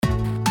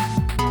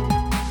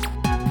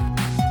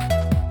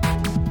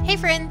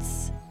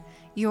friends.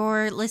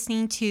 You're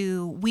listening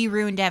to We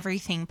Ruined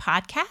Everything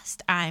podcast.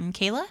 I'm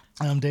Kayla.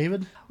 I'm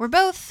David. We're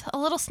both a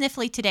little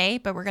sniffly today,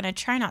 but we're going to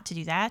try not to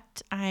do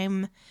that.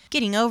 I'm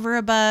getting over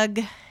a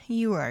bug.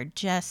 You are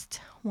just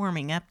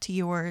warming up to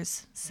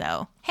yours.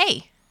 So,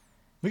 hey.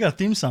 We got a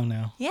theme song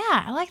now.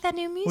 Yeah, I like that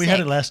new music. We had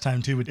it last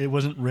time too, but it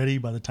wasn't ready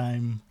by the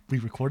time we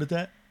recorded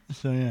that.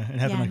 So yeah, it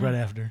happened right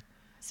after.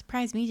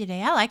 Surprised me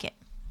today. I like it.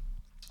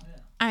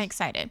 I'm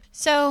excited.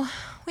 So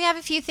we have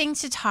a few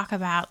things to talk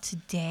about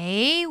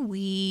today.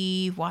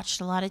 We watched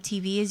a lot of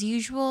TV as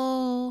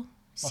usual.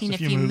 Seen a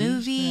few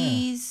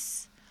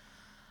movies. Yeah.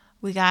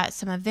 We got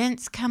some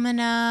events coming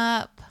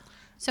up.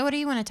 So what do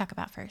you want to talk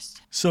about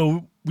first?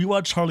 So we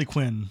watched Harley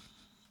Quinn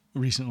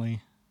recently.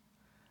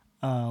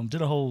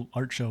 Did a whole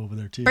art show over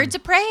there too. Birds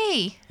of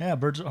Prey. Yeah,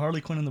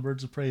 Harley Quinn and the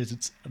Birds of Prey.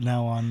 It's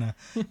now on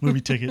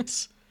movie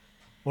tickets.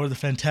 Or the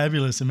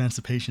fantabulous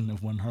emancipation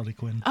of one Harley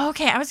Quinn.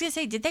 Okay, I was gonna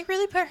say, did they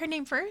really put her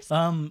name first?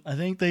 I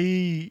think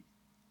they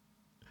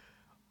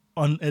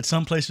at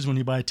some places when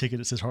you buy a ticket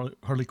it says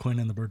Harley Quinn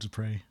and the Birds of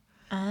Prey.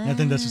 And I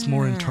think that's just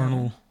more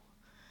internal.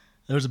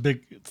 There was a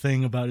big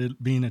thing about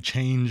it being a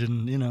change,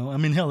 and I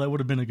mean, hell, that would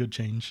have been a good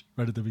change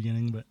right at the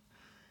beginning, but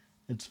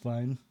it's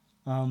fine.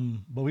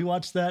 But we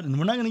watched that, and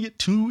we're not gonna get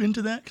too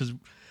into that because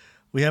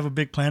we have a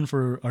big plan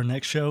for our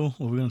next show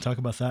where we're gonna talk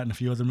about that and a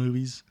few other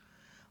movies,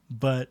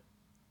 but.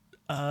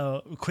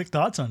 Quick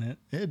thoughts on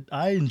it.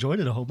 I enjoyed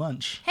it a whole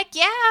bunch. Heck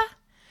yeah.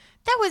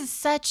 That was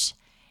such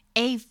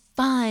a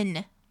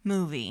fun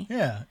movie.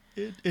 Yeah.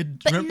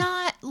 But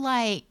not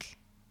like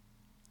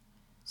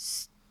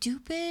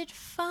stupid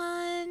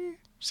fun.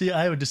 See,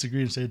 I would disagree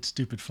and say it's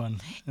stupid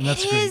fun. And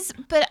that's it is,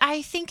 great. But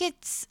I think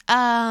it's when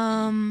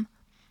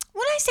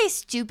I say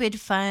stupid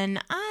fun,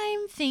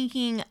 I'm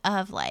thinking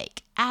of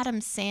like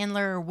Adam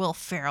Sandler or Will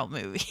Ferrell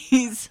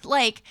movies.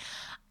 Like,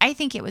 I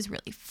think it was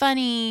really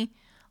funny.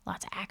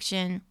 Lots of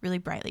action, really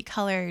brightly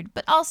colored,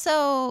 but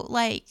also,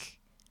 like,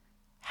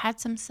 had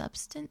some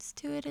substance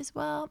to it as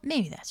well.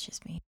 Maybe that's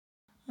just me.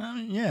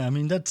 Yeah, I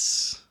mean,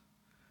 that's...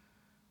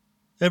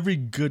 Every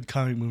good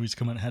comic movie's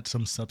come out had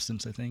some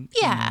substance, I think.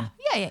 Yeah,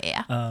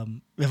 yeah.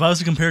 If I was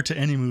to compare it to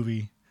any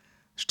movie,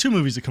 there's two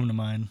movies that come to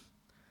mind.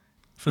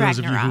 For those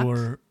of you who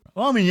are...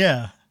 Well, I mean,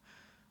 yeah.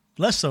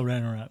 Less so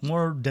Ragnarok.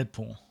 More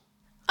Deadpool.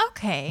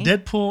 Okay.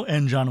 Deadpool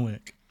and John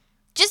Wick.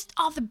 Just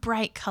all the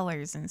bright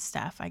colors and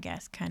stuff, I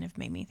guess, kind of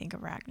made me think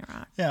of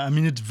Ragnarok. Yeah, I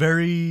mean,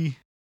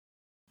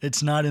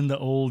 it's not in the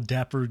old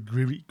dapper,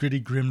 gritty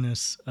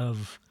grimness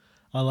of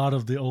a lot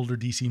of the older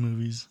DC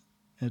movies.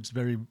 It's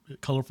very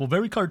colorful,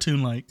 very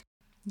cartoon-like.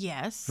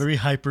 Yes. Very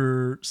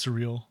hyper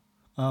surreal.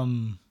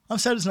 I'm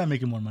sad it's not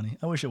making more money.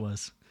 I wish it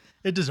was.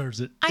 It deserves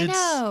it. I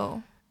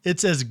know.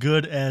 It's as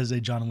good as a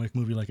John Wick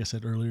movie, like I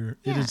said earlier.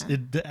 Yeah.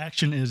 The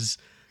action is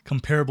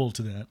comparable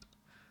to that.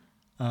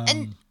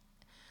 And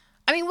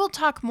I mean, we'll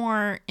talk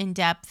more in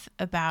depth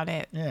about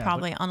it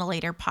probably on a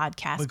later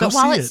podcast. But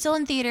while it's still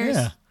in theaters,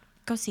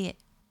 go see it.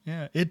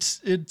 Yeah,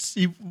 it's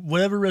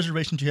whatever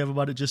reservations you have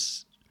about it,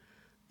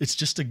 it's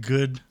just a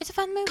good. It's a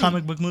fun movie.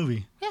 Comic book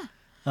movie. Yeah.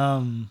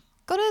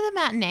 Go to the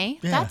matinee.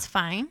 Yeah. That's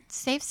fine.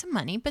 Save some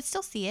money, but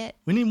still see it.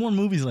 We need more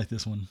movies like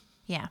this one.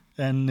 Yeah.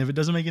 And if it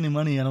doesn't make any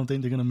money, I don't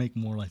think they're gonna make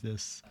more like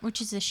this. Which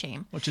is a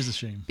shame.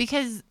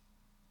 Because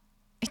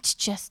it's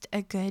just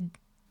a good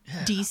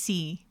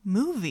DC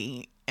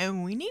movie.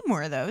 And we need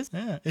more of those.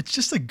 Yeah, it's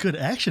just a good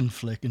action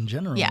flick in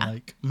general. Yeah.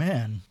 Like,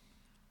 man.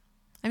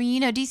 I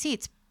mean, DC,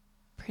 it's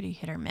pretty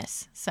hit or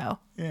miss, so.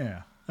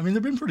 Yeah. I mean,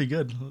 they've been pretty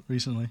good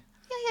recently.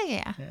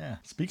 Yeah. Yeah.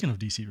 Speaking of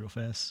DC real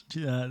fast,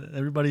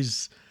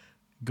 everybody's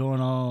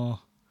going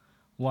all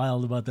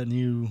wild about that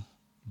new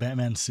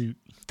Batman suit.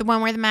 The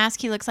one where the mask,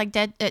 he looks like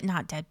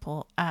not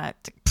Deadpool.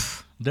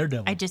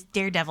 Daredevil.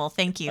 Daredevil,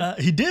 thank you.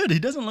 He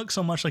doesn't look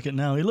so much like it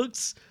now. He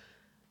looks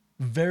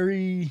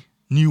very...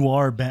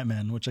 noir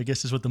Batman, which I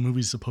guess is what the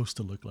movie's supposed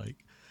to look like.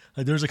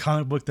 Like there's a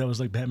comic book that was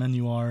like Batman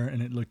Noir,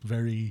 and it looked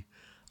very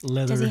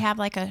leather. Does he have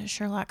like a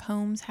Sherlock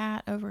Holmes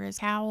hat over his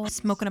cowl,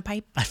 smoking a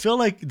pipe? I feel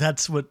like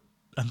that's what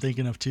I'm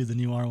thinking of too. The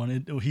Noir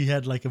one. He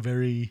had like a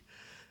very,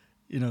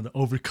 the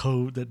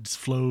overcoat that just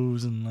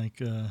flows and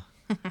like an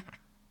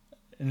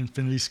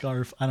infinity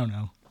scarf. I don't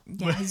know.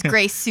 Yeah, his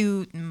gray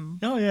suit and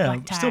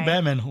black tie. Still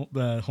Batman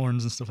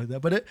horns and stuff like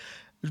that. But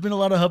there's been a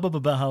lot of hubbub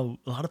about how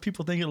a lot of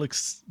people think it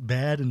looks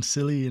bad and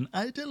silly, and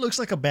it looks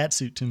like a bat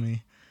suit to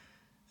me.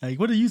 Like,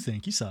 what do you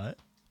think? You saw it.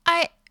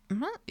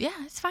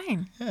 It's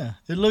fine. Yeah,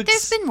 it looks.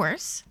 There's been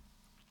worse.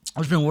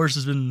 There's been worse.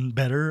 There's been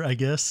better, I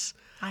guess.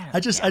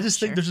 I just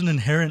think there's an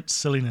inherent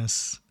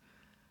silliness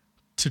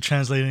to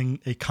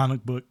translating a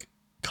comic book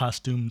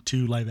costume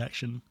to live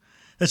action.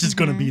 That's just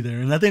going to be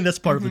there, and I think that's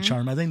part of the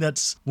charm. I think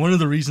that's one of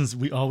the reasons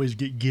we always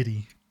get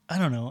giddy. I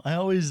don't know.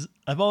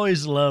 I've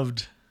always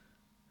loved.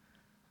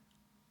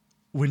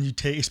 When you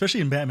take, especially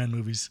in Batman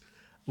movies,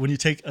 when you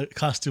take a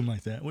costume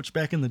like that, which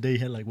back in the day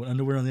had like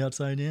underwear on the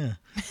outside, yeah.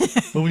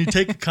 But when you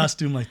take a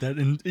costume like that,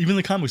 and even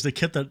the comics, they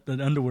kept that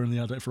underwear on the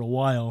outside for a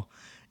while,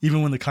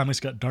 even when the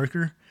comics got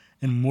darker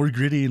and more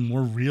gritty and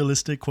more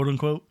realistic, quote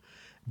unquote.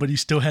 but you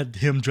still had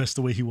him dressed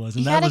the way he was.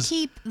 And You that gotta was,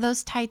 keep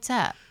those tights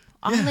up.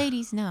 All Yeah.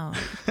 ladies know.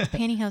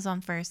 Pantyhose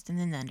on first and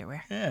then the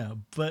underwear. yeah,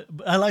 but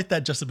I like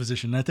that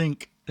juxtaposition. I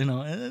think,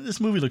 this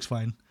movie looks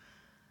fine.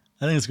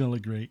 I think it's going to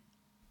look great.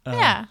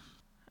 Yeah.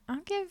 I'll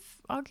give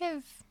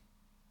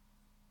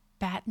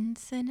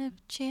Pattinson a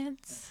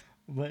chance.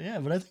 But I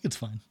think it's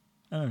fine.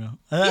 I don't know.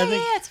 Yeah, I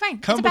think it's fine.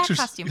 It's a bad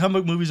costume. comic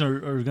book movies are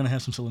going to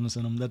have some silliness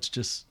in them. That's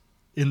just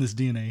in this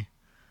DNA.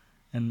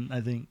 And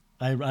I think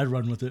I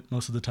run with it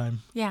most of the time.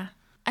 Yeah.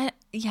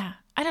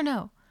 I don't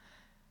know.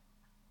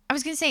 I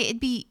was going to say it'd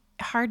be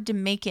hard to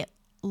make it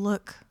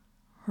look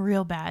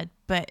real bad,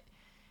 but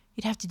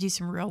you'd have to do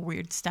some real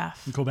weird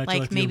stuff. Go back to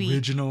like maybe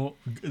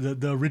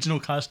the original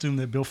costume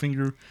that Bill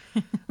Finger,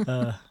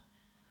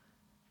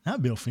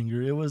 not Bill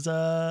Finger. It was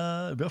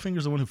Bill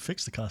Finger's the one who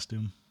fixed the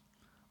costume.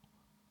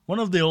 One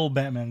of the old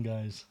Batman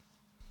guys.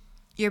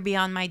 You're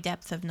beyond my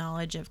depth of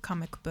knowledge of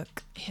comic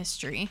book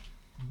history.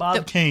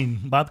 Bob Kane.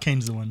 Bob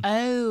Kane's the one.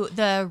 Oh,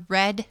 the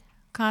red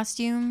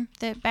costume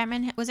that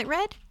Batman had. Was it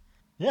red?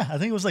 Yeah, I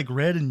think it was like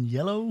red and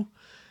yellow,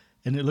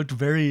 and it looked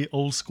very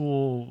old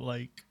school,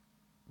 like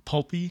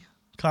pulpy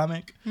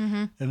comic.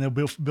 Mm-hmm. And then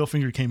Bill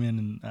Finger came in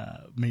and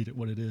made it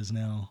what it is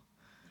now,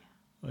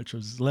 which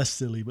was less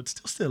silly, but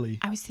still silly.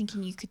 I was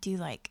thinking you could do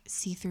like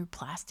see-through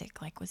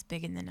plastic, like was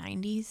big in the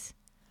 90s.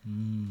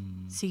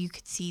 So you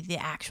could see the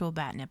actual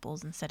bat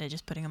nipples instead of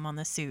just putting them on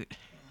the suit.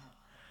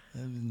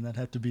 And that'd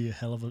have to be a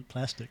hell of a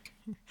plastic.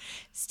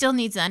 Still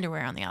needs the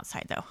underwear on the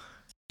outside, though.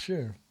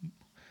 Sure.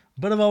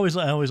 But I always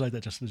like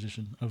that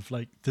juxtaposition of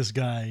like this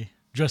guy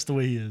dressed the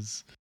way he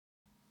is,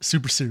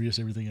 super serious,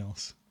 everything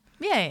else.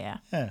 Yeah.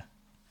 Yeah,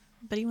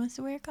 But he wants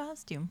to wear a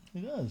costume.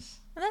 he does.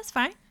 Well, that's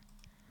fine.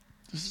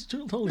 This is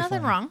totally Nothing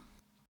fine. wrong.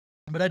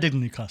 But I dig the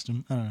new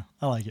costume. I don't know.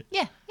 I like it.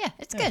 Yeah,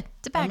 it's good.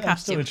 It's a bad I'm still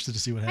costume. interested to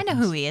see what I happens.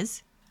 know who he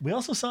is. We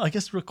also saw, I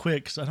guess real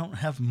quick, because I don't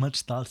have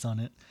much thoughts on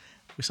it,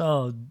 we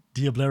saw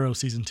Diablero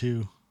Season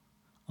 2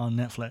 on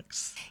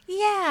Netflix.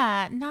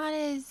 Yeah, not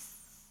as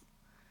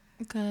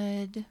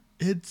good.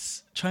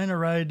 It's trying to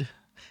ride,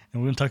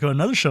 and we're going to talk about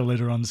another show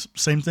later on,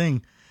 same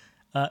thing.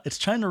 It's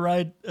trying to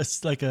ride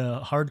it's like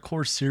a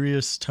hardcore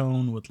serious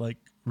tone with like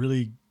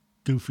really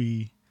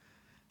goofy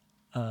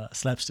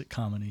slapstick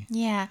comedy.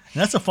 Yeah.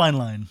 And that's a fine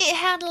line. It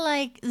had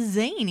like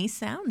zany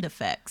sound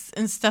effects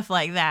and stuff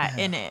like that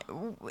in it.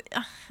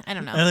 I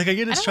don't know. And, like, I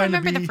get it's don't trying to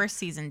remember be- the first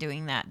season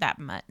doing that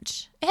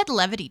much. It had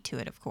levity to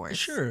it, of course.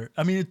 Sure.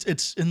 I mean,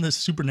 it's in the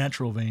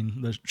supernatural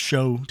vein. The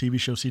TV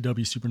show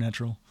CW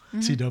Supernatural.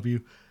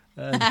 CW.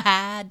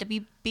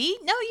 WB?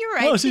 No, you're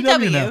right. Oh,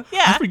 CW now. I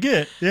Yeah.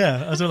 forget.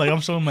 Yeah. I was like, I'm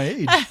showing my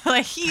age.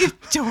 Like, you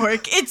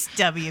dork. It's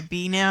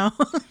WB now.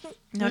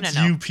 No. It's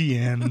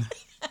UPN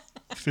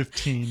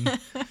 15.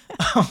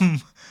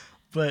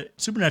 But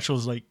Supernatural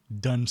is like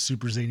done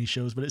super zany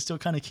shows, but it still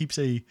kind of keeps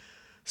a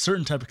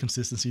certain type of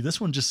consistency. This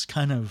one just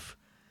kind of,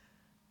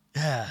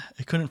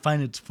 it couldn't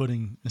find its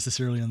footing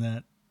necessarily on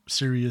that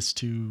serious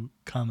to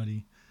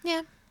comedy.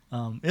 Yeah.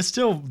 It's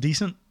still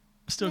decent,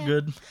 still Yeah.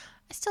 good.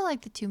 I still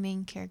like the two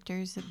main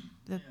characters,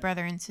 the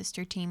brother and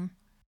sister team.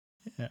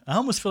 Yeah, I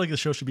almost feel like the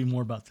show should be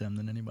more about them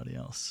than anybody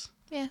else.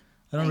 Yeah.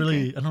 I don't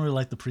really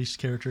like the priest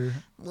character.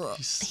 Well,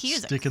 He's he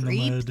was a stick in the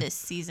creep mud. this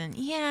season.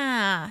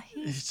 Yeah.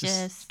 It He's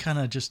just kind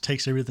of just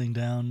takes everything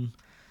down.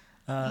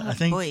 I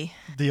think boy.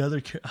 the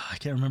other I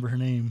can't remember her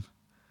name.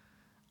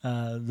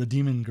 The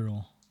demon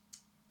girl.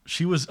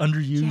 She was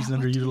underused, what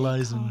do they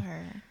underutilized, call and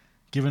her?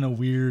 given a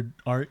weird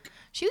arc.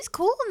 She was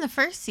cool in the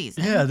first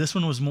season. Yeah, this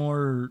one was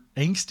more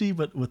angsty,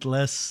 but with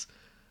less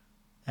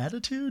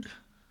attitude.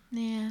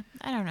 Yeah,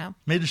 I don't know.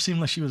 Made her seem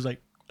like she was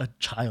like a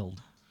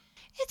child.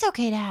 It's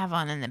okay to have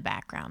on in the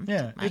background.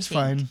 Yeah, I it's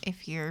think, fine.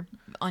 if you're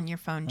on your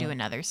phone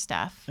doing other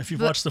stuff. If you've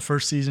But- watched the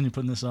first season, you're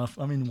putting this off.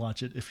 I mean,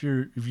 watch it. If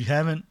you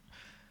haven't,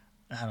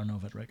 I don't know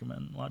if I'd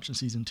recommend watching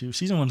season 2.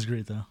 Season 1's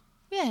great though.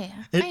 Yeah.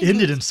 It I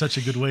ended agree. in such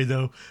a good way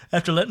though.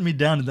 After letting me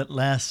down, that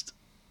last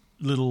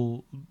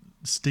little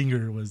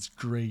stinger was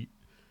great.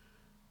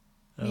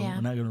 Yeah.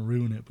 We're not going to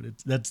ruin it,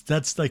 but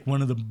that's like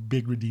one of the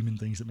big redeeming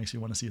things that makes me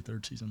want to see a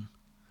third season.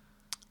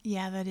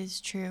 Yeah, that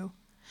is true.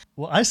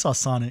 Well, I saw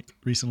Sonic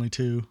recently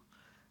too.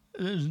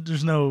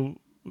 There's no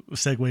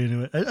segue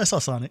into it. I saw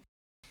Sonic,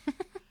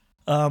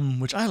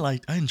 which I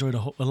liked. I enjoyed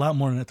a lot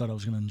more than I thought I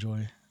was going to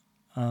enjoy.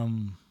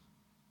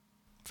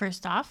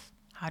 First off,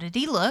 how did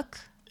he look?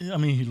 I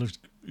mean, he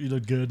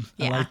looked good.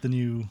 Yeah. I liked the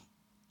new.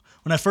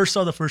 When I first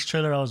saw the first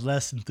trailer, I was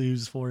less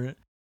enthused for it.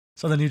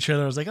 Saw the new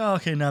trailer, I was like, oh,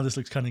 okay, now this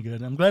looks kind of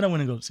good. I'm glad I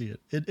went and go see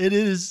it. It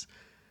is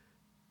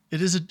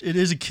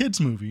a kids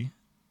movie,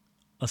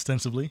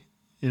 ostensibly,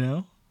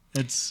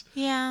 It's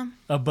Yeah.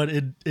 but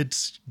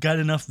it's got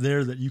enough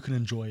there that you can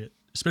enjoy it,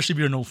 especially if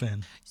you're an old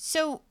fan.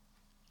 So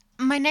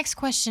my next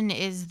question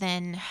is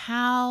then,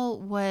 how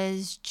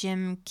was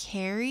Jim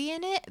Carrey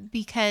in it?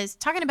 Because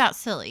talking about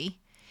silly,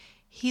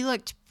 he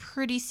looked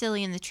pretty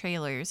silly in the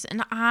trailers.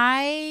 And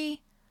I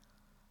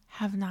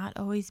have not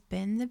always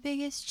been the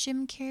biggest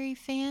Jim Carrey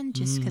fan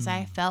just because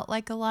I felt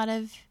like a lot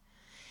of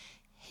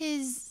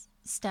his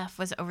stuff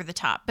was over the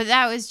top. But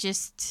that was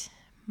just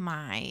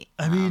my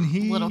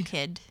little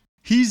kid.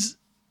 he's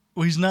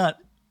not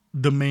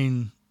the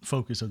main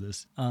focus of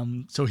this.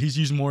 So he's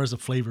used more as a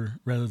flavor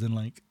rather than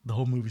like the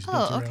whole movie's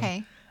built around.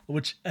 Okay.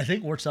 Which I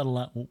think works out a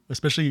lot,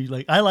 especially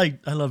like I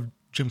love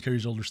Jim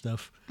Carrey's older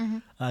stuff. Mm-hmm.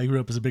 I grew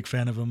up as a big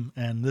fan of him,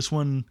 and this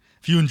one,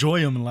 if you enjoy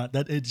him a lot,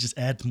 that it just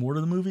adds more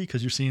to the movie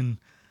because you're seeing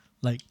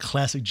like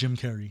classic Jim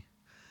Carrey.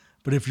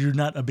 But if you're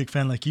not a big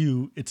fan like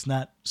you, it's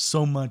not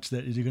so much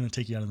that you're going to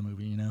take you out of the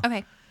movie, you know?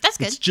 Okay. That's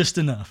good. It's just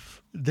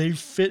enough. They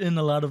fit in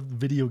a lot of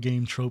video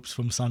game tropes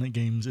from Sonic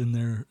games in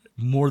there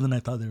more than I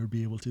thought they would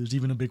be able to. There's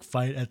even a big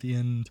fight at the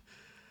end,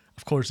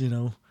 of course, you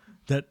know,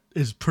 that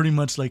is pretty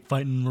much like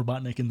fighting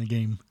Robotnik in the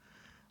game,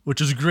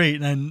 which is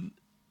great. And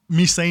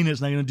me saying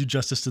it's not going to do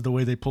justice to the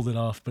way they pulled it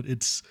off, but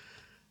it's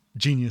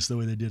genius the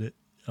way they did it.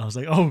 I was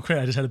like, oh,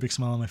 crap. I just had a big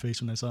smile on my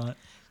face when I saw it.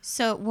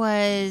 So it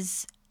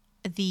was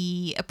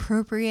the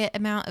appropriate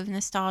amount of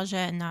nostalgia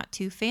and not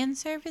too fan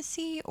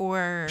servicey,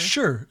 or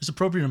Sure, it's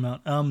appropriate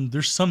amount.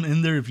 There's some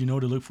in there if you know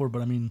what to look for,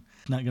 but I mean,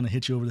 it's not going to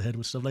hit you over the head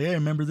with stuff like, hey,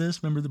 remember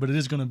this, remember that, but it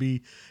is going to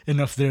be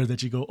enough there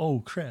that you go,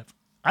 oh, crap,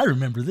 I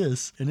remember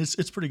this, and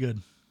it's pretty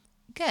good.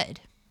 good.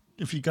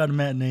 If you got a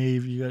matinee,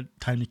 if you got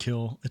time to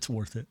kill, it's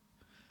worth it.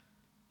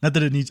 Not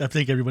that it needs. I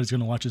think everybody's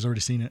going to watch has already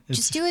seen it. It's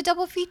Just do a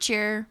double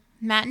feature,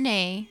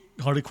 matinee,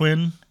 Harley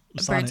Quinn,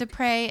 Birds Sonic. of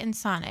Prey, and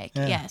Sonic.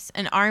 Yeah. Yes,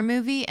 an R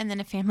movie and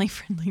then a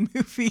family-friendly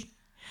movie,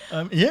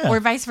 Yeah, or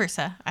vice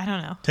versa. I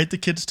don't know. take the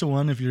kids to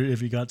one if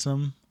you got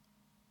some.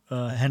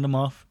 Hand them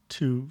off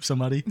to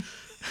somebody,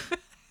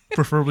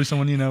 preferably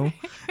someone you know.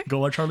 Go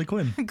watch Harley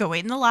Quinn. Go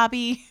wait in the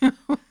lobby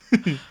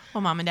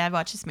while mom and dad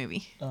watch this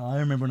movie. I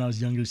remember when I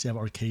was younger, I used to have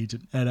arcades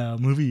at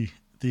movie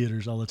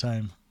theaters all the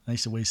time. I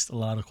used to waste a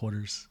lot of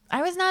quarters.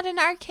 I was not an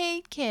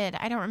arcade kid.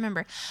 I don't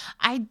remember.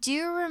 I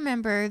do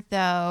remember,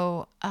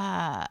 though,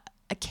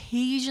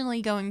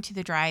 occasionally going to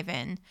the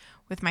drive-in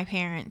with my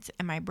parents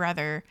and my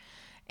brother,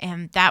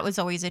 and that was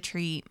always a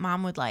treat.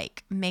 Mom would,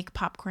 like, make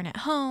popcorn at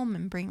home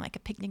and bring, like, a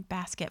picnic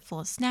basket full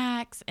of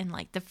snacks, and,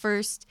 like, the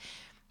first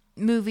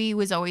movie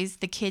was always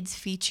the kids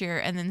feature,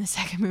 and then the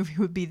second movie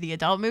would be the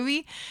adult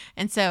movie.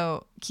 And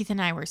so Keith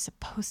and I were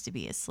supposed to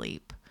be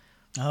asleep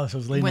Oh, so it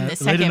was late, when the late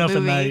second enough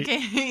movie at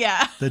night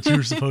yeah. that you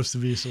were supposed to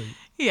be asleep.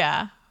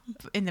 Yeah.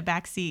 In the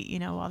back seat, you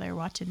know, while they're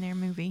watching their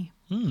movie.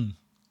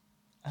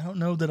 I don't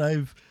know that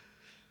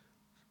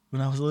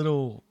when I was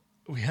little,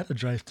 we had a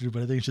drive-through,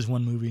 but I think it's just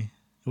one movie.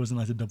 It wasn't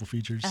like the double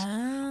features.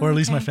 Oh, or at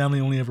least my okay. family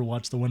only ever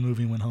watched the one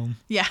movie and went home.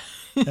 Yeah.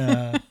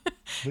 But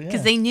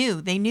Because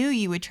yeah. they knew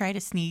you would try to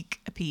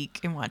sneak a peek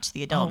and watch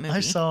the adult movie.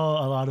 I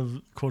saw a lot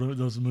of quote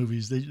those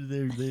movies.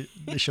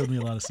 They showed me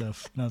a lot of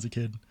stuff when I was a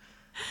kid.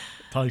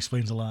 Probably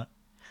explains a lot.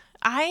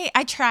 I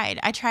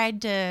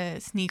tried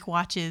to sneak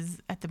watches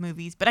at the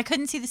movies, but I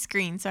couldn't see the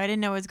screen, so I didn't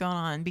know what was going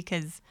on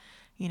because,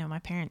 you know, my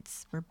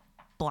parents were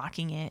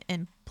blocking it,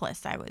 and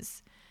plus I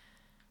was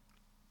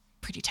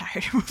pretty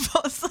tired and would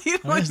fall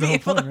asleep. I I guess wouldn't the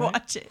be whole able point, to right?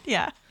 watch it.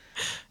 Yeah.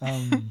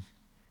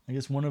 I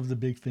guess one of the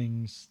big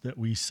things that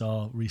we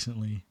saw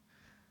recently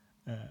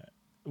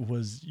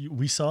was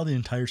we saw the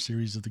entire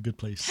series of The Good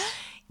Place.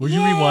 Where you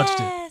rewatched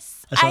it.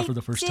 Yes, I saw it for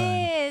the first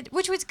time.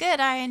 which was good.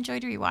 I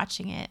enjoyed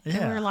rewatching it. There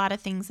Yeah. were a lot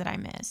of things that I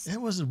missed. It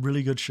was a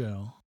really good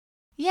show.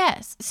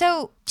 Yes.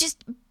 So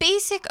just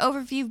basic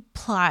overview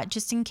plot,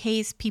 just in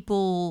case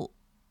people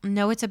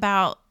know it's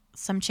about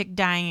some chick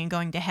dying and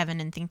going to heaven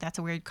and think that's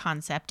a weird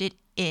concept. It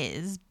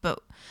is.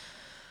 But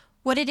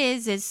what it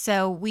is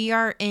so we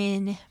are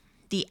in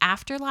the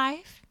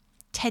afterlife.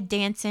 Ted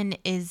Danson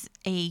is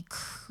a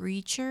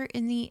creature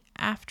in the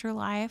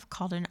afterlife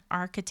called an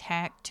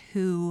architect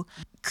who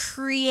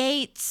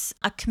creates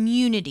a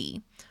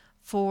community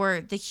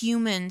for the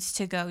humans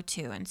to go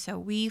to. And so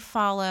we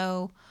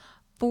follow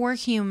 4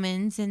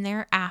 humans in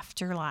their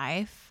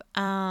afterlife.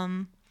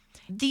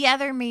 The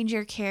other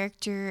major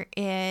character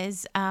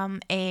is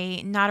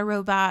a not a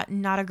robot,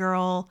 not a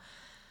girl,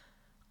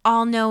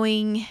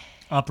 all-knowing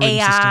Operating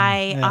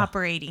AI system. Yeah.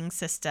 operating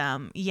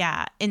system.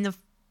 Yeah, in the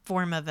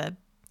form of a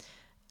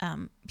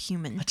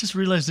human I just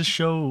realized this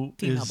show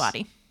female is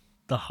body.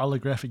 the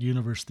holographic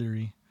universe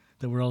theory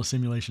that we're all a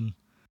simulation.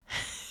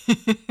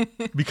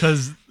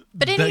 Because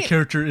But that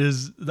character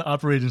is the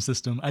operating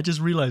system. I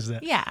just realized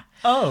that. Yeah.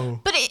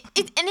 Oh. But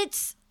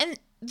and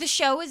the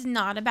show is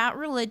not about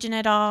religion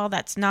at all.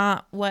 That's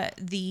not what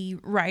the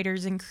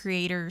writers and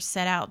creators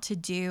set out to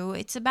do.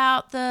 It's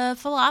about the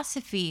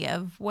philosophy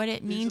of what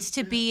it means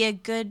to be a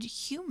good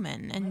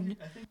human. And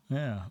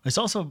Yeah. It's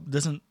also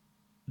doesn't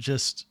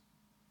just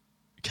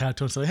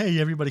kowtow and say, hey,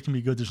 everybody can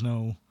be good. There's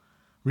no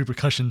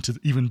repercussion to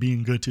even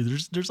being good too.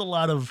 There's a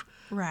lot of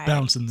right.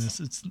 bounce in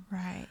this. It's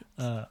Right.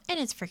 And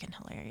it's freaking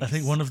hilarious. I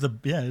think one of the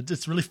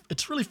it's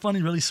really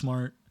funny, really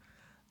smart.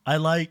 I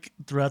like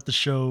throughout the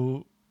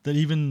show that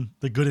even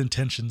the good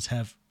intentions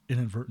have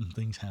inadvertent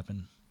things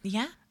happen.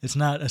 Yeah. It's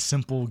not a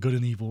simple good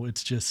and evil.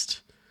 It's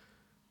just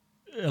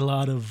a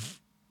lot of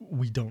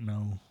we don't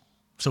know,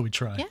 so we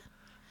try. Yeah.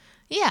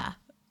 Yeah.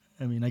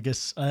 I mean, I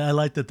guess I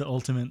like that the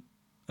ultimate.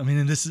 I mean,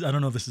 and this is I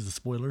don't know if this is a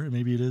spoiler,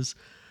 maybe it is,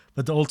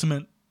 but the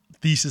ultimate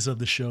thesis of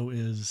the show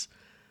is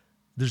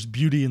there's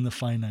beauty in the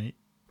finite,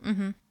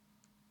 and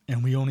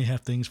and we only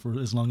have things for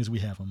as long as we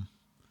have them.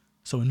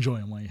 So enjoy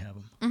them while you have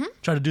them. Mm-hmm.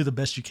 Try to do the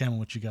best you can with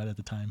what you got at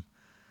the time,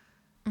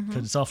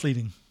 because it's all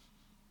fleeting.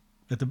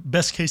 At the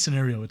best case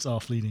scenario, it's all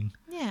fleeting.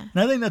 Yeah.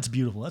 And I think that's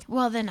beautiful.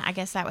 Well, then I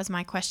guess that was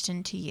my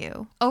question to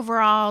you.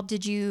 Overall,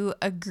 did you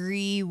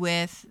agree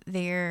with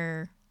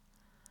their,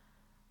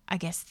 I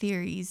guess,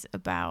 theories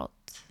about...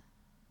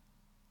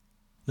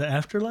 The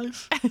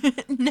afterlife?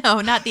 No,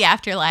 not the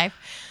afterlife.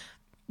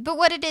 But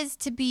what it is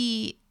to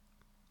be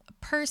a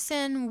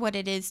person, what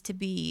it is to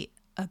be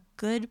a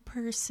good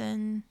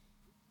person.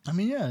 I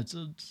mean, yeah, it's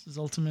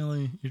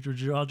ultimately,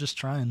 you're all just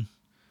trying.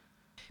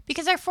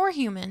 Because our 4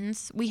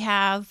 humans, we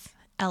have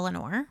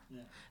Eleanor,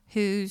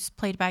 who's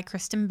played by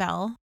Kristen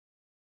Bell.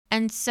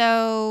 And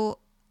so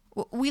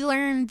we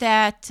learned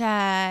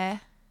that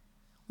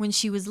when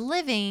she was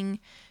living,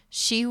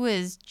 she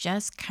was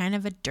just kind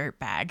of a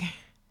dirtbag.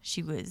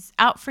 She was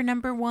out for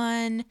number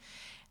one.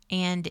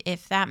 And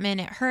if that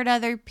meant it hurt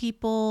other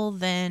people,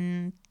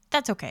 then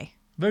that's okay.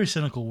 Very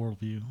cynical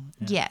worldview.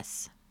 Yeah.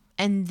 Yes.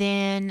 And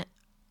then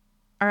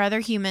our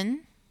other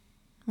human,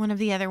 one of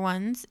the other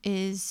ones,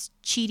 is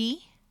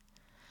Chidi.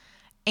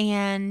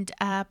 And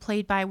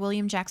played by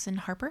William Jackson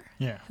Harper,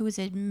 who was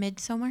in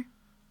Midsommar.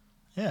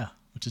 Yeah,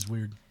 which is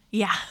weird.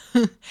 Yeah.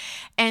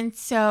 And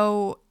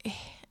so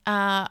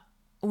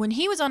when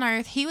he was on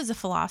Earth, he was a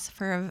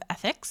philosopher of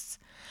ethics,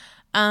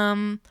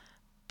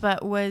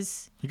 but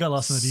was... He got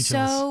lost in the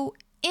details. So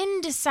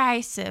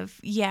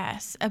indecisive,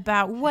 yes,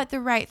 about what the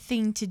right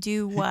thing to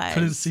do was. He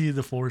couldn't see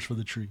the forest for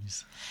the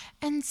trees.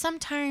 And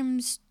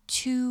sometimes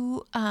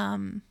too,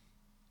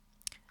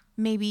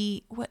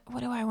 maybe, what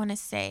do I want to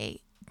say?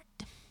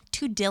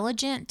 Too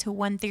diligent to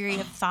one theory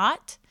of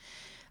thought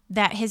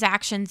that his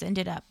actions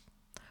ended up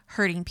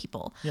hurting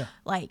people. Yeah.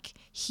 Like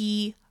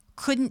he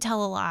couldn't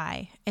tell a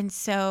lie. And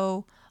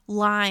so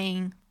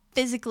lying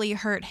physically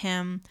hurt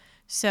him.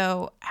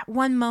 So at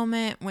one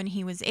moment when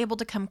he was able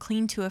to come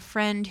clean to a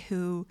friend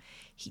who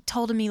he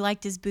told him he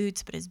liked his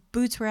boots, but his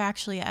boots were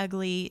actually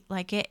ugly.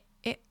 Like it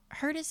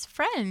hurt his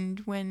friend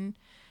when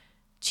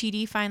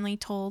Chidi finally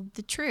told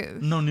the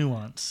truth. No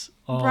nuance.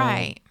 All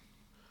right.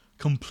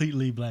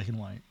 Completely black and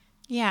white.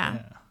 Yeah.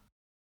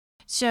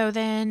 So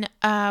then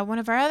one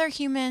of our other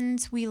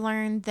humans, we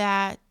learned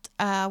that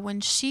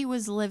when she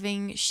was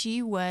living,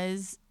 she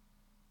was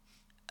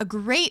a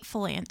great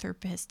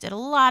philanthropist, did a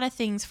lot of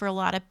things for a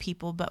lot of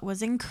people, but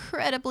was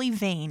incredibly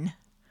vain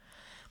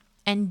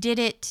and did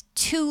it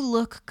to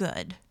look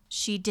good.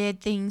 She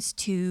did things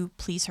to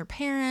please her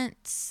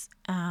parents,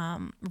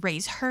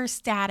 raise her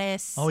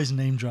status. Always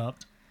name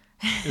dropped.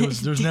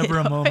 There's never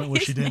a moment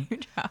where she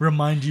didn't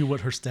remind you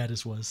what her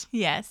status was.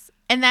 Yes.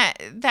 And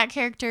that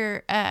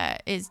character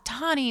is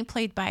Tawny,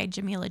 played by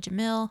Jamila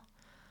Jamil,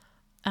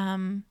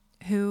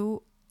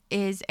 who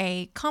is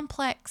a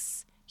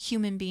complex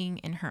human being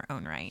in her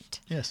own right.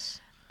 Yes.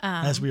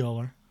 As we all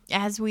are.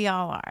 As we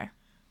all are.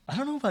 I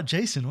don't know about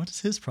Jason. What is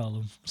his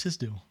problem? What's his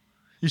deal?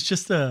 He's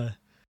just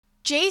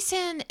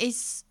Jason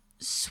is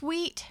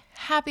sweet,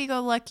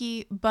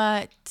 happy-go-lucky,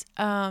 but...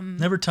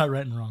 never taught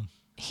right and wrong.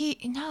 He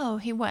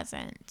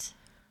wasn't.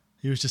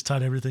 He was just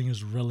taught everything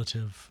is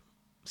relative.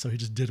 So he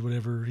just did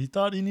whatever he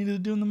thought he needed to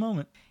do in the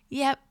moment.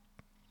 Yep.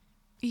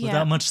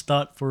 Without much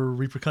thought for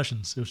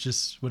repercussions. It was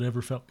just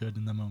whatever felt good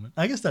in the moment.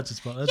 I guess that's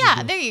his problem.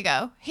 Yeah, there you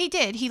go. He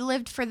did. He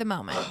lived for the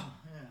moment.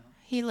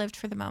 He lived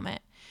for the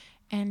moment.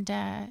 And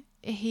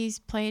he's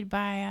played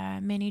by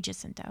Manny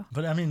Jacinto.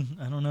 But I mean,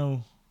 I don't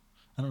know.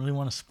 I don't really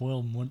want to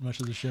spoil much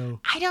of the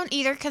show. I don't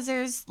either because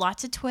there's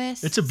lots of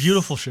twists. It's a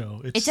beautiful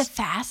show. It's a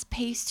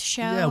fast-paced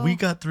show. Yeah, we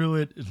got through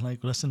it in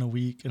like less than a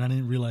week, and I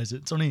didn't realize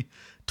it. It's only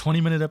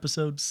 20-minute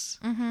episodes.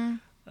 Mm-hmm.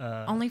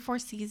 Only 4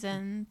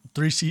 seasons.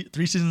 3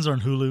 seasons are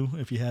on Hulu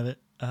if you have it.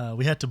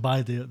 We had to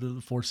buy the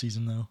 4th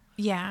season, though.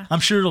 Yeah. I'm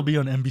sure it'll be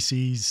on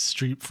NBC's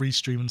free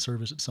streaming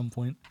service at some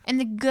point. And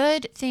the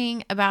good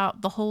thing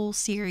about the whole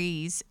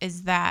series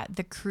is that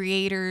the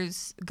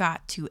creators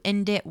got to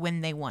end it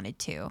when they wanted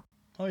to.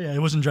 Oh, yeah. It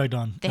wasn't dragged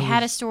on. They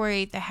had a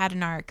story. They had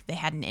an arc. They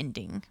had an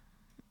ending.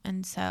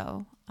 And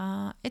so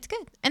it's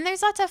good. And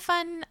there's lots of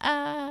fun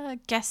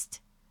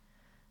guest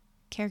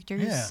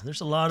characters. Yeah,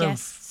 there's a lot of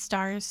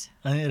stars.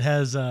 And it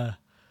has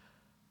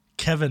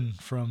Kevin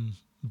from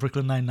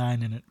Brooklyn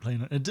Nine-Nine in it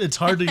playing it. It's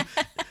hard to...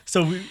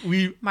 So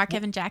we Mark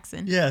Evan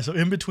Jackson. Yeah, so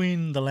in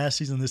between the last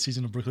season and this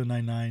season of Brooklyn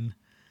Nine-Nine,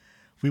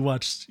 we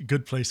watched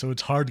Good Place, so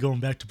it's hard going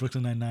back to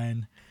Brooklyn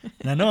Nine-Nine.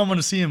 And I know I'm going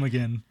to see him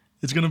again.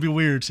 It's going to be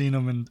weird seeing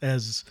him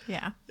as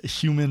a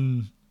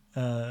human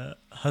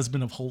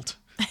husband of Holt.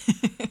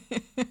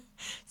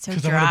 So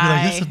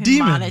dry, it's a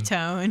demon.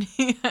 Monotone.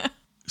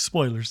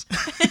 Spoilers.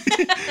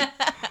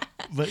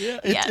 But yeah,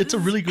 it's a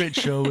really great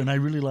show, and I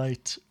really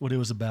liked what it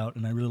was about,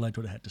 and I really liked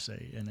what it had to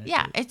say. And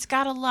it's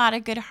got a lot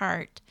of good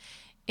heart.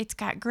 It's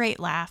got great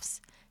laughs.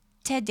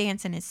 Ted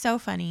Danson is so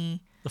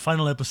funny. The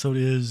final episode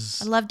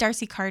is... I love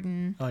Darcy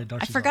Carden. Oh,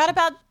 Darcy's I forgot awesome.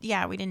 about...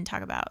 Yeah, we didn't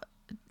talk about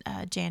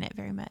Janet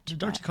very much.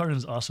 Darcy Carden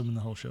is awesome in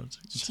the whole show.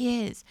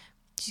 She is.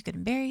 She's good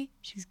in Barry.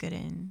 She's good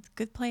in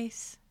Good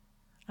Place.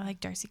 I like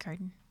Darcy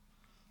Carden.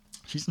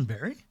 She's in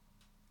Barry?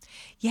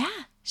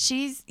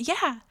 She's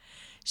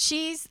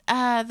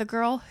the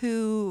girl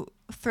who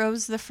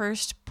throws the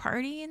first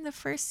party in the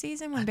first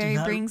season when Barry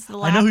brings the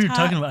laptop. I know who you're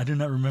talking about. I do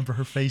not remember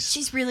her face.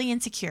 She's really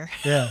insecure.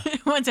 Yeah.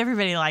 Wants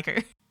everybody to like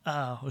her.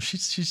 Well,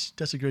 she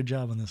does a great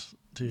job on this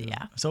too.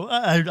 Yeah. So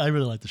I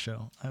really like the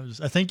show.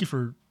 I thank you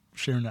for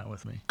sharing that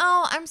with me.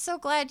 Oh, I'm so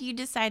glad you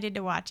decided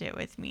to watch it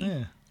with me.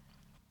 Yeah.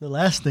 The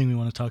last thing we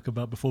want to talk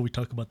about before we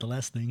talk about the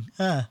last thing.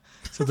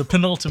 So the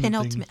penultimate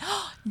thing.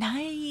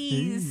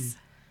 Nice.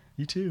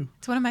 You too.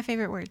 It's one of my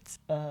favorite words.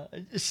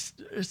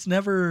 It's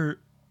never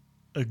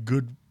a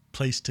good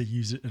place to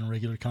use it in a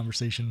regular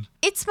conversation.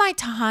 It's my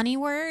Tahani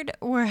word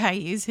where I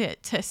use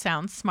it to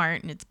sound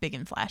smart and it's big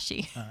and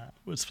flashy.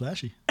 It's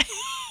flashy.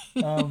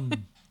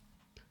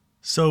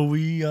 So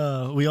we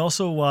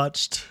also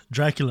watched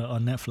Dracula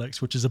on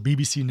Netflix, which is a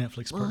BBC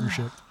Netflix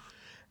partnership.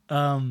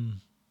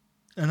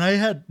 And I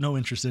had no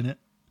interest in it.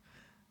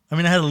 I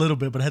mean, I had a little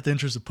bit, but I had the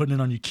interest of putting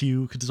it on your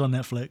queue because it's on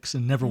Netflix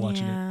and never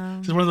watching it.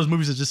 It's one of those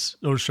movies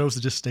or shows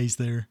that just stays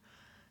there.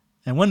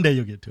 And one day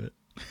you'll get to it.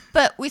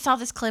 But we saw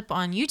this clip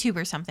on YouTube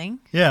or something.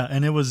 Yeah,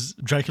 and it was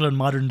Dracula in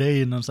modern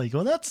day, and I was like,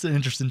 "Oh, that's an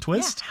interesting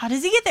twist." Yeah, how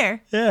does he get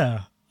there?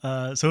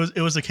 Yeah. So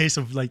it was a case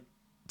of like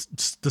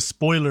the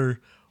spoiler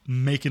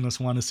making us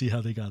want to see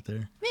how they got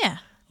there. Yeah.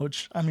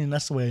 Which, I mean,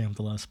 that's the way I am with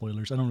a lot of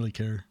spoilers. I don't really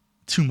care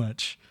too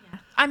much. Yeah.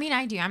 I mean,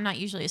 I do. I'm not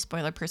usually a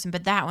spoiler person,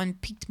 but that one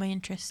piqued my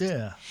interest.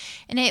 Yeah.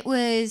 And it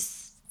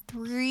was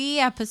 3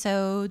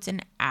 episodes,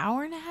 an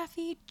hour and a half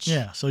each.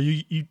 Yeah, so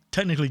you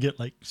technically get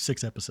like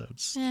 6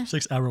 episodes. Yeah.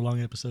 6 hour-long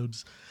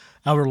episodes.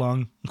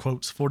 Hour-long, in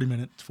quotes,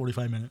 40-minute,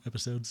 45-minute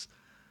episodes.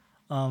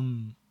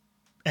 And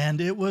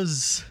it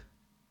was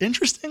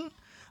interesting.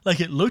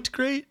 Like, it looked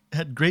great,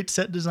 had great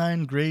set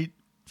design, great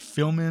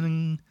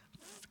filming,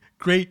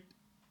 great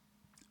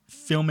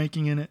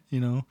filmmaking in it, you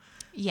know.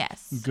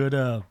 Yes.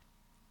 Good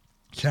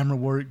camera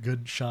work,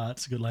 good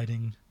shots, good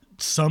lighting.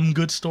 Some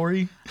good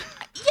story.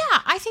 Yeah,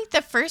 I think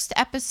the first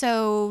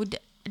episode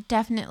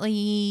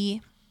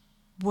definitely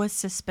was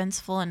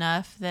suspenseful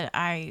enough that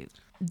I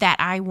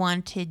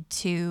wanted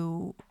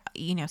to,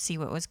 see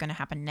what was going to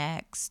happen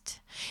next.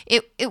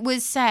 It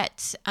was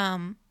set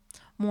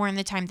more in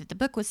the time that the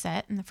book was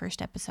set in the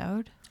first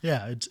episode.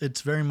 Yeah,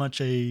 it's very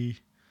much a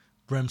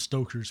Bram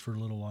Stoker's for a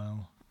little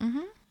while.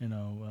 Mm-hmm. You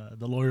know,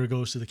 the lawyer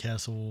goes to the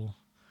castle.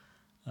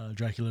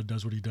 Dracula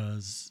does what he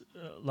does.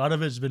 A lot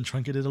of it's been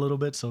truncated a little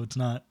bit, so it's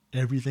not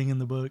everything in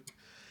the book.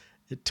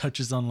 It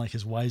touches on like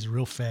his wives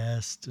real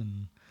fast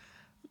and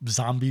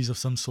zombies of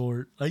some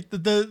sort. Like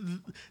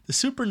the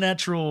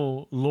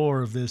supernatural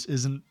lore of this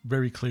isn't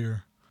very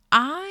clear.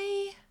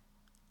 I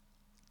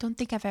don't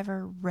think I've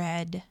ever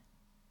read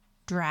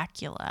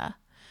Dracula.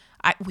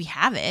 We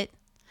have it,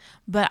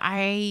 but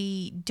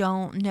I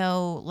don't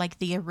know like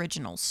the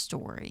original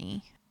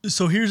story.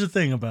 So here's the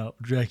thing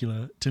about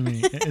Dracula to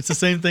me. It's the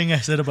same thing I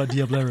said about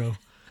Diablero,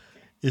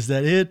 is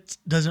that it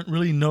doesn't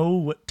really know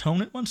what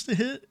tone it wants to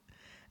hit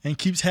and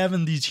keeps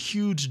having these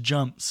huge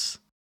jumps.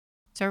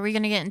 So are we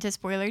going to get into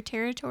spoiler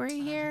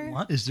territory here?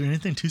 What? Is there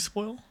anything to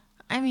spoil?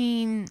 I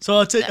mean, so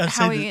I'd say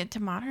how we get to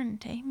modern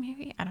day,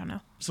 maybe? I don't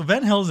know. So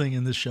Van Helsing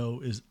in this show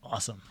is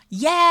awesome.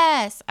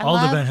 Yes. All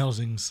the Van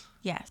Helsings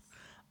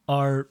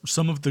are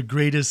some of the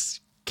greatest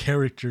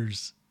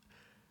characters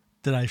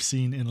that I've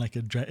seen in like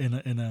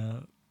in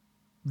a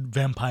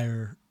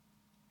vampire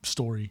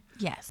story.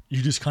 Yes.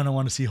 You just kind of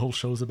want to see whole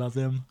shows about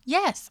them.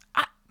 Yes.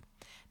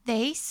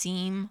 They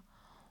seem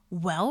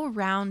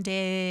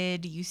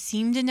well-rounded. You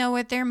seem to know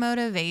what their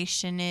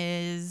motivation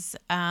is,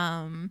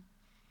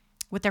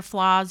 what their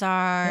flaws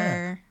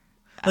are.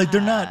 Yeah. Like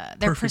they're not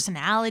their perfect.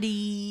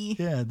 Personality.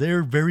 Yeah,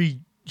 they're very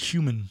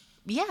human.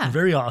 Yeah.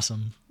 Very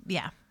awesome.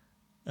 Yeah.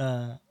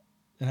 And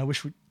I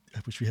wish we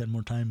had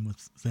more time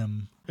with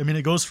them. I mean,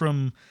 it goes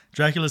from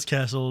Dracula's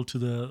castle to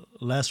the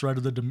last ride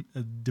of the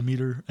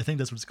Demeter. I think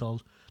that's what it's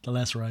called. The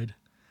last ride.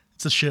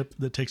 It's a ship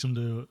that takes them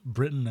to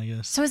Britain, I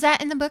guess. So is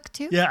that in the book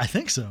too? Yeah, I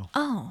think so.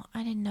 Oh,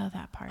 I didn't know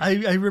that part.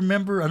 I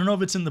remember, I don't know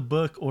if it's in the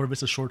book or if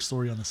it's a short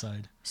story on the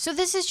side. So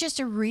this is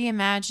just a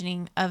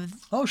reimagining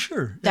of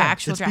the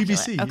actual Dracula.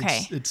 BBC.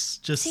 Okay. It's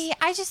just... See,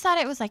 I just thought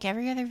it was like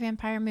every other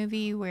vampire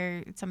movie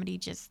where somebody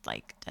just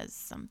like does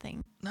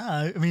something.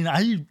 Nah, I mean,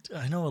 I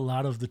know a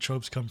lot of the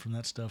tropes come from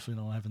that stuff, you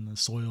know, having the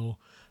soil,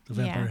 the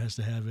vampire has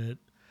to have it.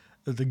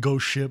 The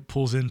ghost ship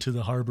pulls into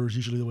the harbor is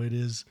usually the way it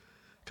is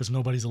because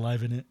nobody's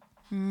alive in it.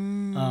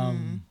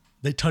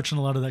 They touch on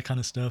a lot of that kind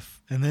of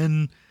stuff, and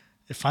then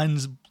it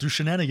finds through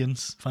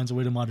shenanigans finds a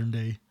way to modern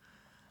day,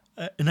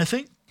 and I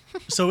think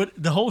so.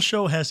 The whole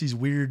show has these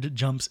weird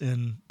jumps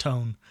in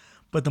tone,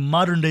 but the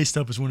modern day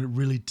stuff is when it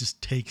really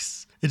just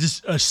takes it's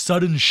just a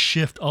sudden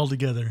shift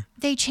altogether.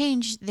 They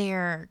change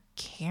their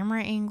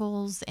camera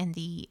angles and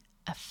the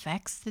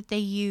effects that they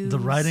use. The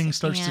writing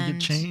starts to get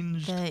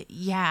changed.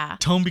 Yeah,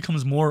 tone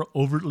becomes more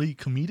overtly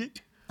comedic.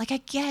 Like, I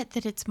get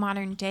that it's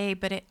modern day,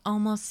 but it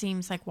almost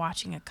seems like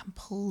watching a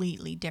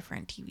completely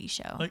different TV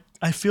show. Like,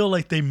 I feel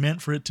like they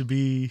meant for it to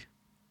be,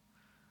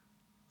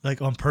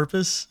 like, on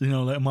purpose. You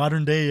know, like,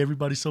 modern day,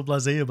 everybody's so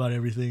blasé about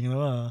everything. You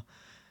know,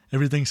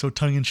 everything's so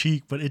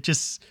tongue-in-cheek. But it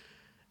just,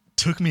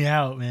 took me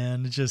out,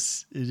 man. It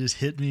just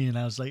hit me, and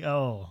I was like,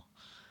 oh,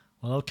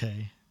 well,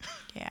 okay.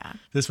 Yeah.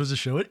 This was a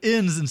show. It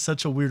ends in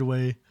such a weird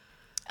way.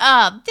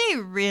 They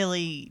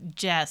really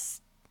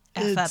just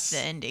F up the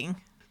ending.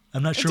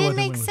 I'm not sure it why didn't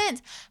they make went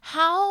sense.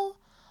 How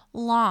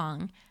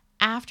long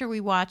after we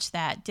watched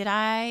that did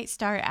I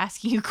start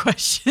asking you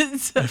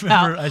questions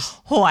about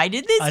why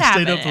did this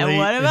happen? Stayed up late, and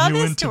what about and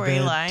you this went to bed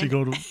to storyline?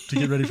 go to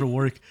get ready for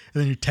work,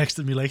 and then you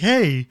texted me like,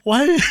 "Hey,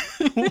 why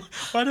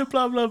did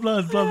blah blah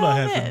blah blah blah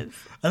happen?"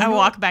 I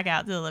walk back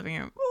out to the living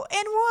room.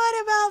 And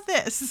what about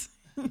this?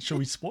 Should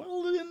we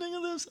spoil the ending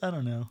of this? I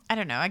don't know.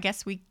 I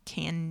guess we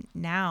can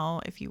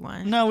now if you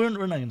want. No, we're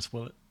not gonna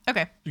spoil it.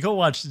 Okay. Go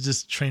watch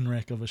this train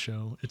wreck of a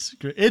show. It's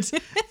great.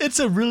 It's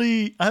a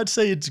really, I'd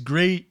say it's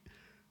great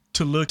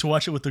to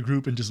watch it with the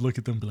group and just look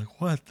at them and be like,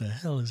 what the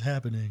hell is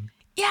happening?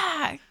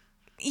 Yeah.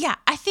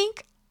 I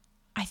think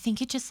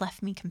it just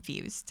left me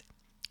confused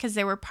because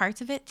there were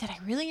parts of it that I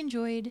really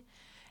enjoyed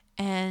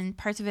and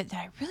parts of it that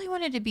I really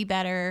wanted to be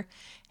better,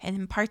 and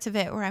then parts of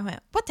it where I went,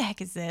 what the heck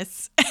is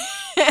this?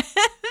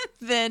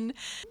 Then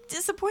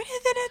disappointed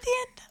then at the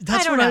end.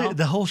 That's I don't know.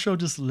 the whole show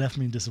just left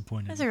me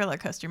disappointed. It's a roller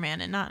coaster,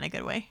 man, and not in a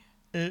good way.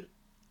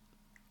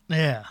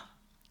 Yeah.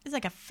 It's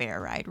like a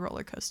fair ride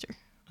roller coaster.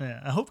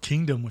 Yeah. I hope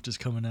Kingdom, which is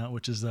coming out,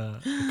 which is a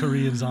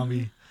Korean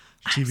zombie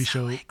TV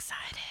show. I'm so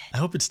excited. I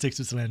hope it sticks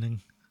its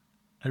landing.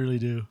 I really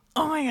do.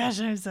 Oh my gosh,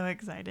 I'm so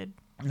excited.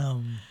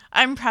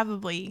 I'm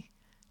probably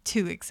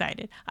too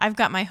excited. I've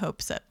got my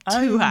hopes up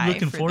too high. I'm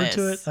looking for forward this.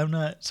 to it. I'm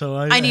not. So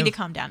I need to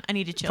calm down. I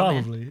need to chill.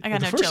 Probably. Man. I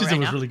got the no first chill season right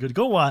was now. really good.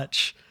 Go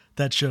watch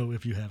that show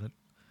if you haven't.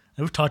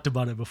 And we've talked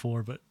about it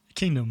before, but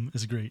Kingdom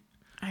is great.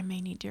 I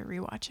may need to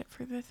rewatch it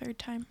for the third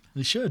time.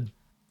 You should.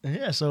 And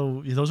yeah,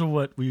 so those are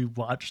what we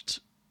watched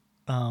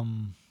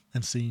and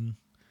seen.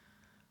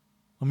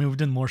 I mean, we've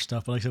done more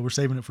stuff, but like I said, we're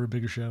saving it for a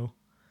bigger show.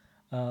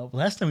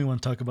 Last thing we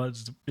want to talk about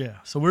is,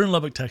 so we're in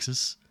Lubbock,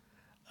 Texas.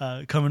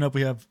 Coming up,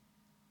 we have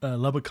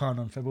LubbockCon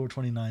on February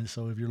 29th,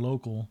 so if you're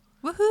local,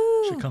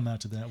 woohoo! should come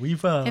out to that. We've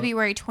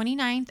February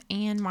 29th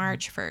and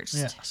March 1st.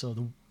 Yeah, so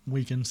the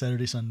weekend,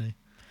 Saturday, Sunday.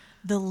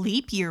 The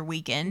leap year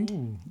weekend.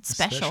 Ooh,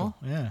 special.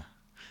 Yeah.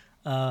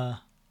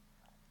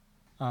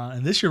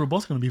 And this year we're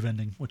both going to be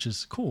vending, which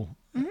is cool.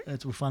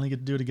 Mm-hmm. We finally get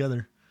to do it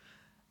together.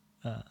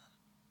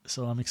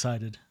 So I'm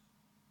excited.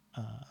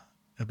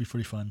 It'll be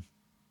pretty fun.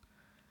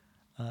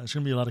 There's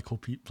going to be a lot of cool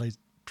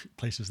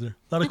places there.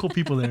 A lot of cool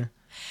people there.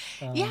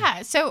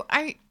 So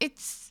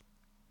it's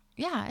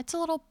a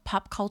little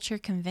pop culture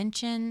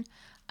convention.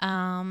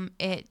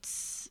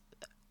 It's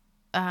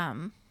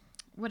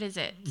what is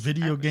it?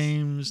 Video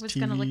games, TV. I was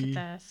going to look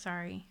at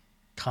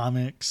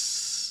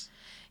comics.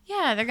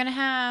 Yeah, they're going to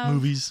have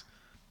movies.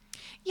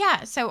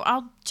 Yeah, so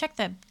I'll check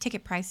the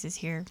ticket prices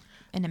here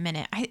in a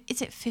minute.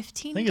 Is it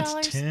 $15? I think it's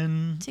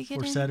 $10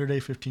 for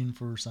Saturday, $15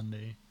 for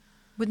Sunday.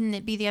 Wouldn't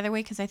it be the other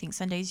way? Because I think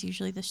Sunday's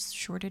usually the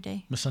shorter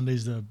day. But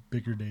Sunday's the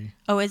bigger day.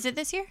 Oh, is it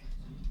this year?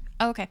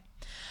 Oh, okay.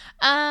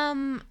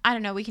 I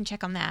don't know. We can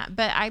check on that.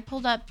 But I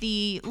pulled up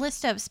the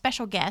list of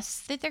special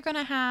guests that they're going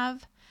to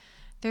have.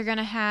 They're going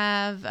to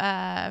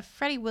have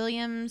Freddie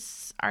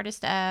Williams,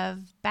 artist of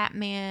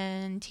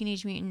Batman,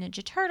 Teenage Mutant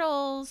Ninja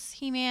Turtles,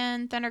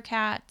 He-Man,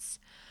 Thundercats,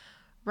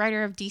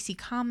 writer of DC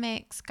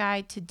Comics,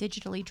 Guide to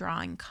Digitally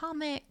Drawing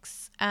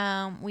Comics.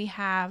 We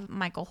have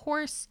Michael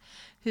Horse,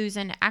 who's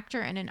an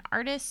actor and an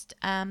artist.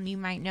 You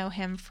might know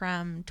him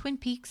from Twin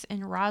Peaks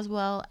and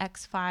Roswell,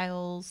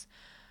 X-Files,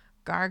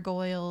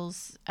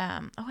 Gargoyles.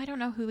 I don't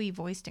know who he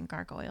voiced in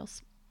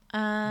Gargoyles. The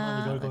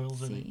Gargoyles,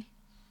 let's see.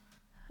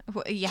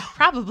 Well, yeah,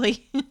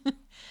 probably.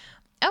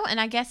 Oh,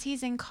 and I guess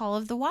he's in Call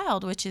of the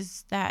Wild, which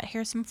is that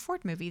Harrison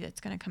Ford movie that's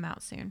going to come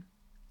out soon.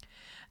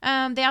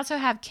 They also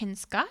have Ken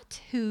Scott,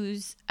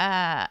 who's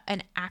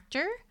an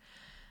actor.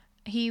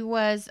 He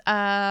was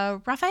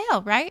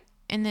Raphael, right?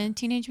 In the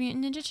Teenage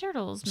Mutant Ninja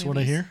Turtles movies. That's what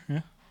I hear,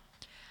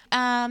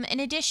 yeah. In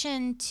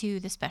addition to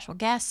the special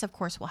guests, of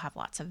course, we'll have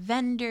lots of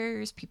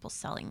vendors, people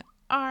selling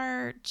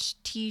art,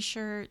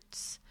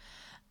 T-shirts.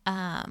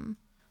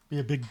 Be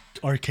a big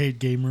arcade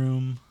game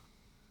room.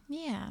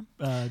 Yeah.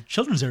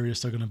 Children's area is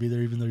still going to be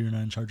there, even though you're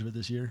not in charge of it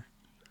this year.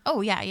 Oh,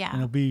 yeah. And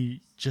it'll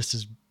be just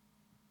as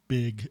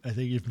big, I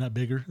think, if not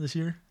bigger this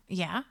year.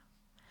 Yeah.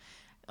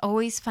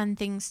 Always fun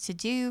things to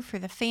do for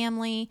the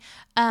family.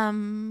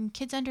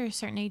 Kids under a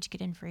certain age get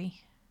in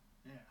free.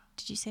 Yeah.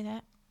 Did you say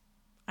that?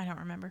 I don't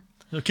remember.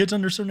 So kids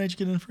under a certain age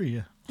get in free,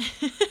 yeah.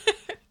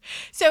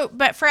 So,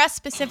 but for us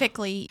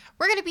specifically,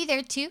 we're going to be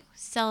there too,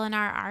 selling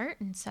our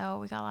art. And so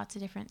we got lots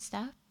of different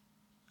stuff.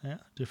 Yeah,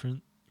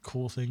 different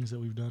cool things that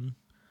we've done.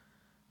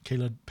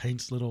 Kayla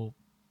paints little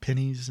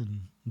pennies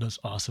and does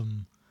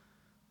awesome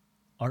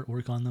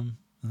artwork on them.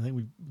 I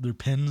think they're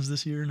pens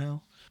this year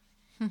now.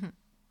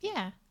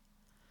 Yeah.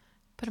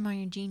 Put them on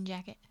your jean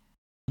jacket.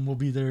 And we'll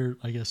be there,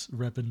 I guess,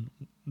 repping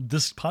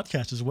this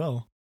podcast as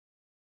well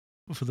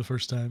for the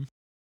first time.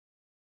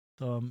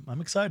 So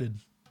I'm excited.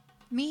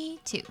 Me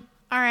too.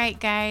 All right,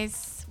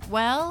 guys.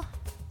 Well,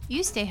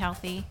 you stay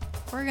healthy.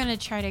 We're going to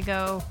try to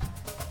go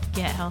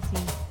get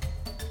healthy.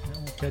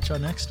 We'll catch y'all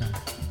next time.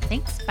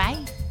 Thanks.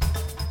 Bye.